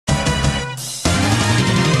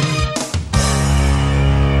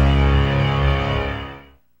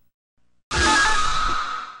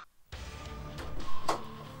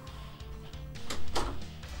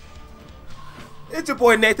It's your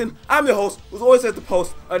boy Nathan. I'm your host, who's always at the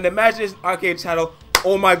post on the Imagination Arcade channel.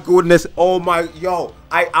 Oh my goodness, oh my, yo.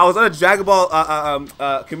 I was on a Dragon Ball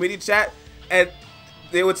community chat, and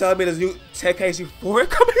they were telling me there's new Tenkaichi 4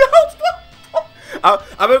 coming out.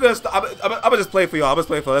 I'm gonna just play for y'all. I'm gonna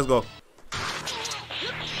play for y'all. Let's go.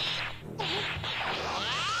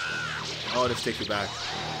 Oh, this takes you back.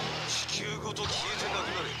 This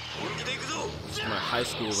is my high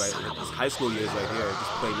school, right? This high school years right here.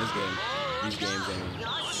 Just playing this game, these games, and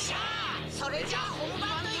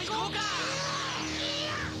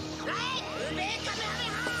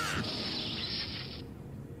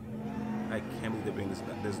I can't believe they bring this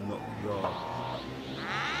back. There's no, yo.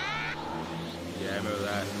 Yeah, I remember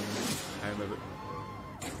that. I remember.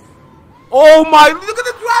 Oh my! Look at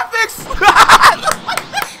the graphics!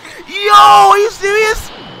 Yo, are you serious?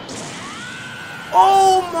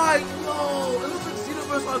 Oh my, yo! It looks like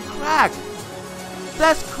Xenoverse on crack.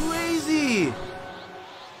 That's crazy.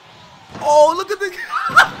 Oh, look at the.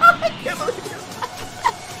 I can't believe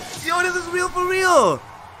this. Yo, this is real for real.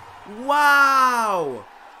 Wow.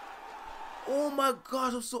 Oh my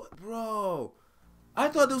gosh, I'm so, bro. I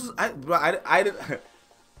thought this was, I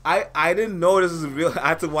didn't know this was real. I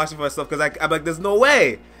had to watch it for myself because I'm like, there's no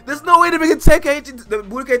way. There's no way to bring the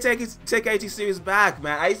Budokai Tenkaichi series back,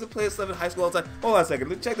 man. I used to play this stuff in high school all the time. Hold on a second,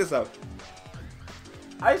 let's check this out.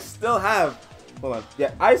 I still have, hold on,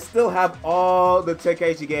 yeah, I still have all the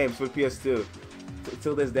Tenkaichi games for PS2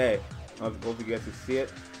 till this day. I hope you guys can see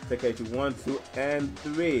it. Tenkaichi 1, 2, and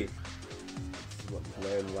 3.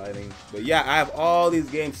 Glare and lighting. But yeah, I have all these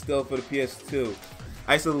games still for the PS2.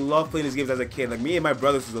 I used to love playing these games as a kid. Like me and my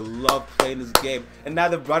brothers used to love playing this game, and now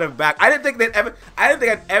they brought it back. I didn't think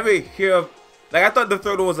I'd ever hear of. Like I thought the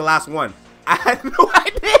third one was the last one. I had no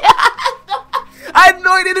idea. I had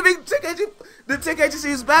no idea to bring the Tenkaichi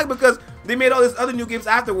series back because they made all these other new games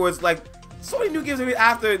afterwards. Like so many new games they made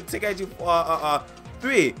after Tenkaichi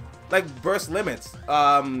 3, like Burst Limits.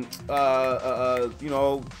 You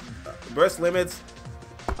know. Burst Limits,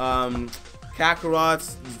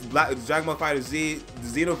 Kakarot's, Dragon Ball Fighter Z,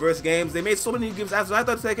 the Xenoverse games. They made so many new games after. I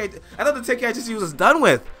thought the Tenkaichi series was done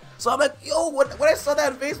with. So I'm like, yo, when I saw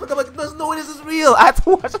that on Facebook, I'm like, there's no way this is real. I had to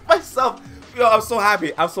watch it myself. Yo, I'm so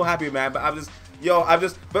happy. I'm so happy, man. But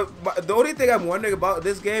but the only thing I'm wondering about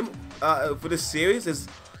this game, for this series is,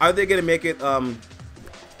 are they gonna make it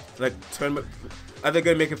like tournament? Are they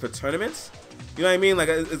gonna make it for tournaments? You know what I mean? Like,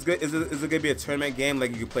 is it gonna be a tournament game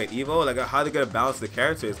like you can play at Evo? Like, how are they gonna balance the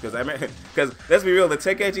characters? Because let's be real, the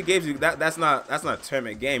Tenkaichi games that's not a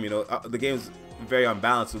tournament game. You know, the game's very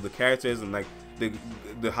unbalanced with the characters, and like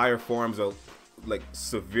the higher forms are like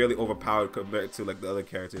severely overpowered compared to like the other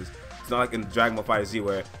characters. It's not like in Dragon Ball Fighter Z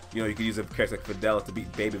where you know you can use a character like Fidel to beat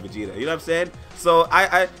Baby Vegeta. You know what I'm saying? So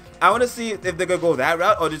I want to see if they're gonna go that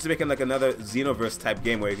route or just making like another Xenoverse type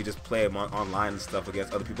game where you can just play them online and stuff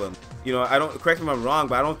against other people. And, you know, correct me if I'm wrong,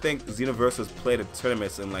 but I don't think Xenoverse was played at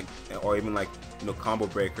tournaments and like, or even like, you know, Combo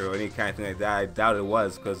Breaker or any kind of thing like that. I doubt it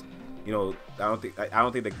was because, you know, I don't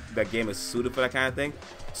think that game is suited for that kind of thing.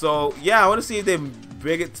 So yeah, I want to see if they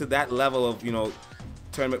bring it to that level of, you know,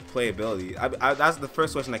 tournament playability. That's the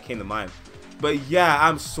first question that came to mind. But yeah,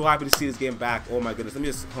 I'm so happy to see this game back. Oh my goodness, let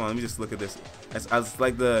me just look at this. As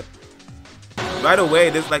like right away,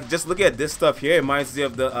 this like just look at this stuff here. It reminds me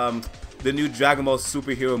of the new Dragon Ball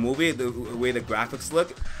superhero movie. The way the graphics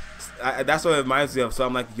look, that's what it reminds me of. So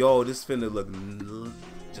I'm like, yo, this finna look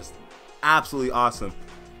just absolutely awesome.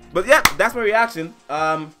 But yeah, that's my reaction.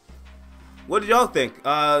 What did y'all think?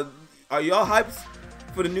 Are y'all hyped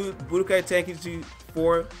for the new Budokai Tenkaichi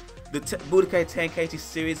 4, the Budokai Tenkaichi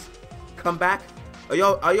series comeback? Are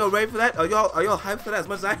y'all ready for that? Are y'all hyped for that as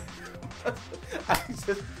much as I?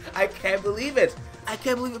 I can't believe it. I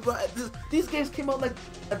can't believe it, bro. These games came out like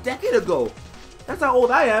a decade ago. That's how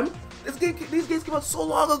old I am. These games came out so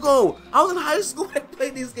long ago. I was in high school when I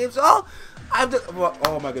played these games. Oh my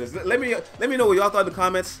goodness. Let me know what y'all thought in the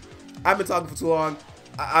comments. I've been talking for too long.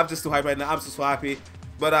 I'm just too hyped right now. I'm just so happy.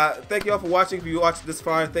 But thank you all for watching. If you watched this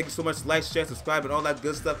far, thank you so much. Like, share, subscribe, and all that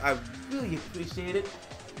good stuff. I really appreciate it.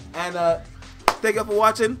 And thank you all for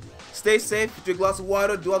watching. Stay safe, drink lots of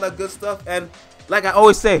water, do all that good stuff, and like I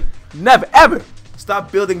always say, never ever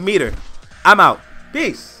stop building meter. I'm out.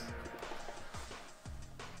 Peace.